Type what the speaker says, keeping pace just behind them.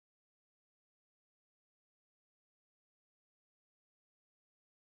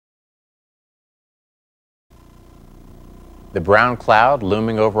the brown cloud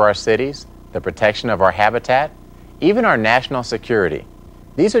looming over our cities, the protection of our habitat, even our national security.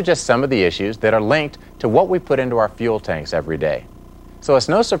 These are just some of the issues that are linked to what we put into our fuel tanks every day. So it's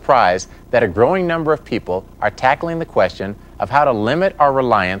no surprise that a growing number of people are tackling the question of how to limit our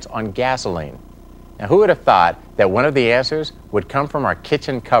reliance on gasoline. Now, who would have thought that one of the answers would come from our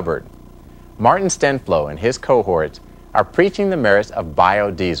kitchen cupboard? Martin Stenflo and his cohorts are preaching the merits of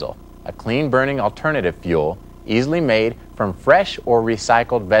biodiesel, a clean-burning alternative fuel easily made from fresh or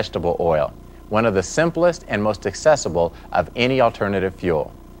recycled vegetable oil, one of the simplest and most accessible of any alternative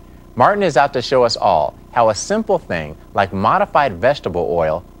fuel. Martin is out to show us all how a simple thing like modified vegetable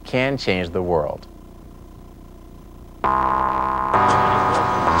oil can change the world.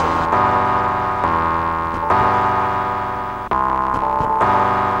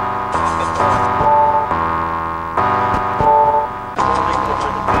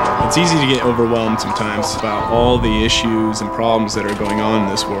 It's easy to get overwhelmed sometimes about all the issues and problems that are going on in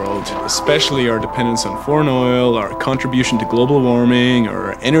this world, especially our dependence on foreign oil, our contribution to global warming,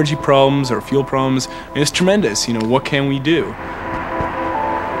 our energy problems, our fuel problems. And it's tremendous. What can we do?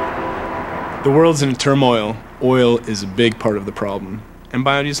 The world's in turmoil. Oil is a big part of the problem, and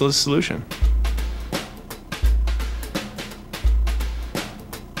biodiesel is the solution.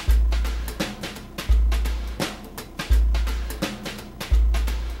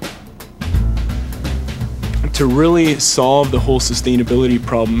 To really solve the whole sustainability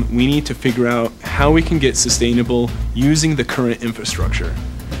problem, we need to figure out how we can get sustainable using the current infrastructure.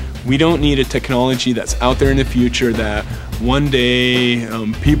 We don't need a technology that's out there in the future that one day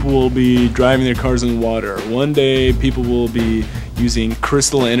people will be driving their cars in water. One day people will be using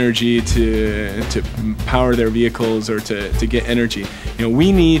crystal energy to power their vehicles or to get energy.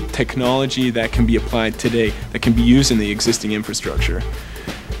 We need technology that can be applied today, that can be used in the existing infrastructure.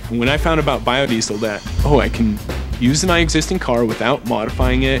 When I found about biodiesel that, I can use my existing car without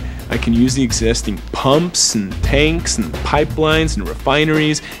modifying it, I can use the existing pumps and tanks and pipelines and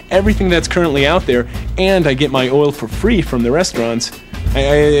refineries, everything that's currently out there, and I get my oil for free from the restaurants,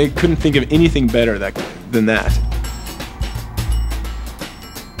 I couldn't think of anything better than that.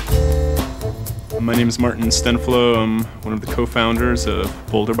 My name is Martin Stenflo. I'm one of the co-founders of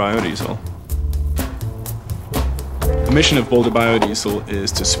Boulder Biodiesel. The mission of Boulder Biodiesel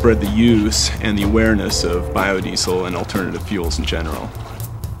is to spread the use and the awareness of biodiesel and alternative fuels in general.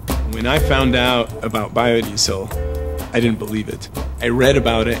 When I found out about biodiesel, I didn't believe it. I read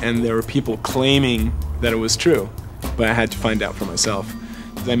about it and there were people claiming that it was true, but I had to find out for myself.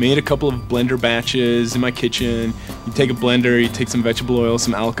 I made a couple of blender batches in my kitchen. You take a blender, you take some vegetable oil,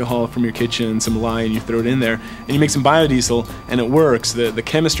 some alcohol from your kitchen, some lye, and you throw it in there, and you make some biodiesel, and it works. The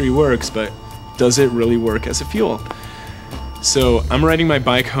chemistry works, but does it really work as a fuel? So I'm riding my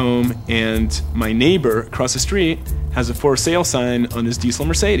bike home and my neighbor across the street has a for sale sign on his diesel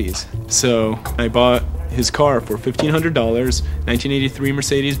Mercedes. So I bought his car for $1,500, 1983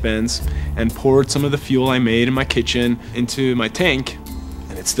 Mercedes-Benz, and poured some of the fuel I made in my kitchen into my tank,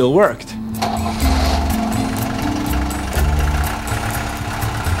 and it still worked.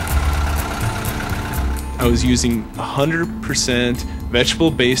 I was using 100%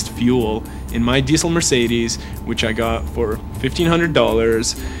 vegetable-based fuel in my diesel Mercedes, which I got for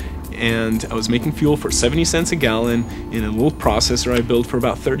 $1,500, and I was making fuel for 70 cents a gallon in a little processor I built for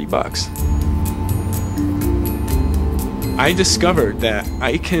about 30 bucks. I discovered that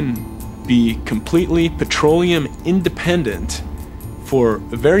I can be completely petroleum independent for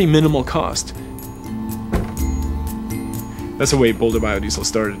a very minimal cost. That's the way Boulder Biodiesel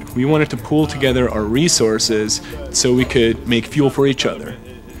started. We wanted to pool together our resources so we could make fuel for each other.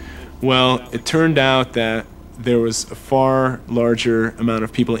 Well, it turned out that there was a far larger amount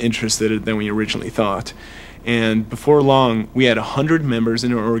of people interested than we originally thought. And before long, we had 100 members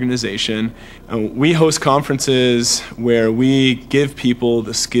in our organization. We host conferences where we give people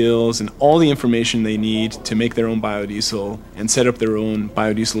the skills and all the information they need to make their own biodiesel and set up their own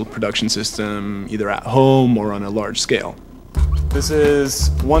biodiesel production system, either at home or on a large scale. This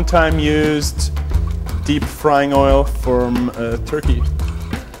is one-time used deep frying oil from turkey.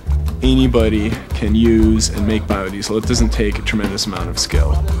 Anybody can use and make biodiesel. It doesn't take a tremendous amount of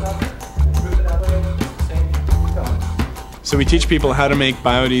skill. So we teach people how to make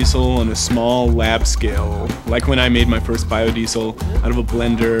biodiesel on a small lab scale, like when I made my first biodiesel out of a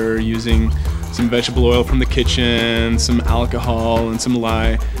blender using some vegetable oil from the kitchen, some alcohol, and some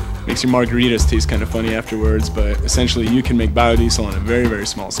lye. Makes your margaritas taste kind of funny afterwards, but essentially you can make biodiesel on a very, very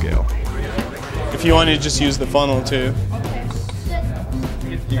small scale. If you want to just use the funnel too.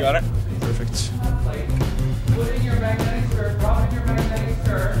 You got it? Perfect.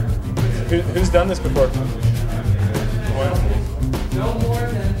 Who's done this before? oil.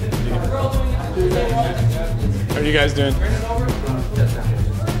 How are you guys doing?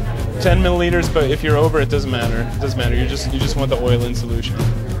 10 milliliters, but if you're over, it doesn't matter. It doesn't matter. You just want the oil in solution.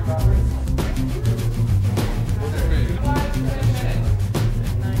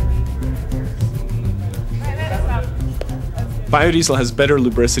 Biodiesel has better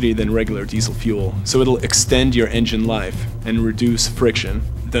lubricity than regular diesel fuel, so it'll extend your engine life and reduce friction.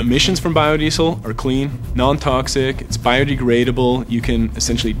 The emissions from biodiesel are clean, non-toxic, it's biodegradable, you can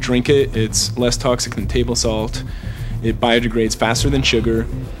essentially drink it, it's less toxic than table salt, it biodegrades faster than sugar,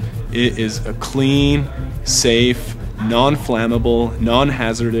 it is a clean, safe, non-flammable,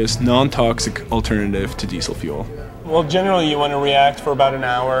 non-hazardous, non-toxic alternative to diesel fuel. Well, generally you want to react for about an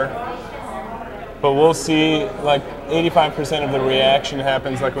hour, but we'll see like 85% of the reaction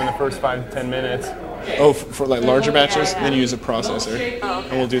happens like in the first 5 to 10 minutes. Oh, for like larger batches, then you use a processor,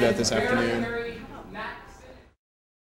 and we'll do that this afternoon.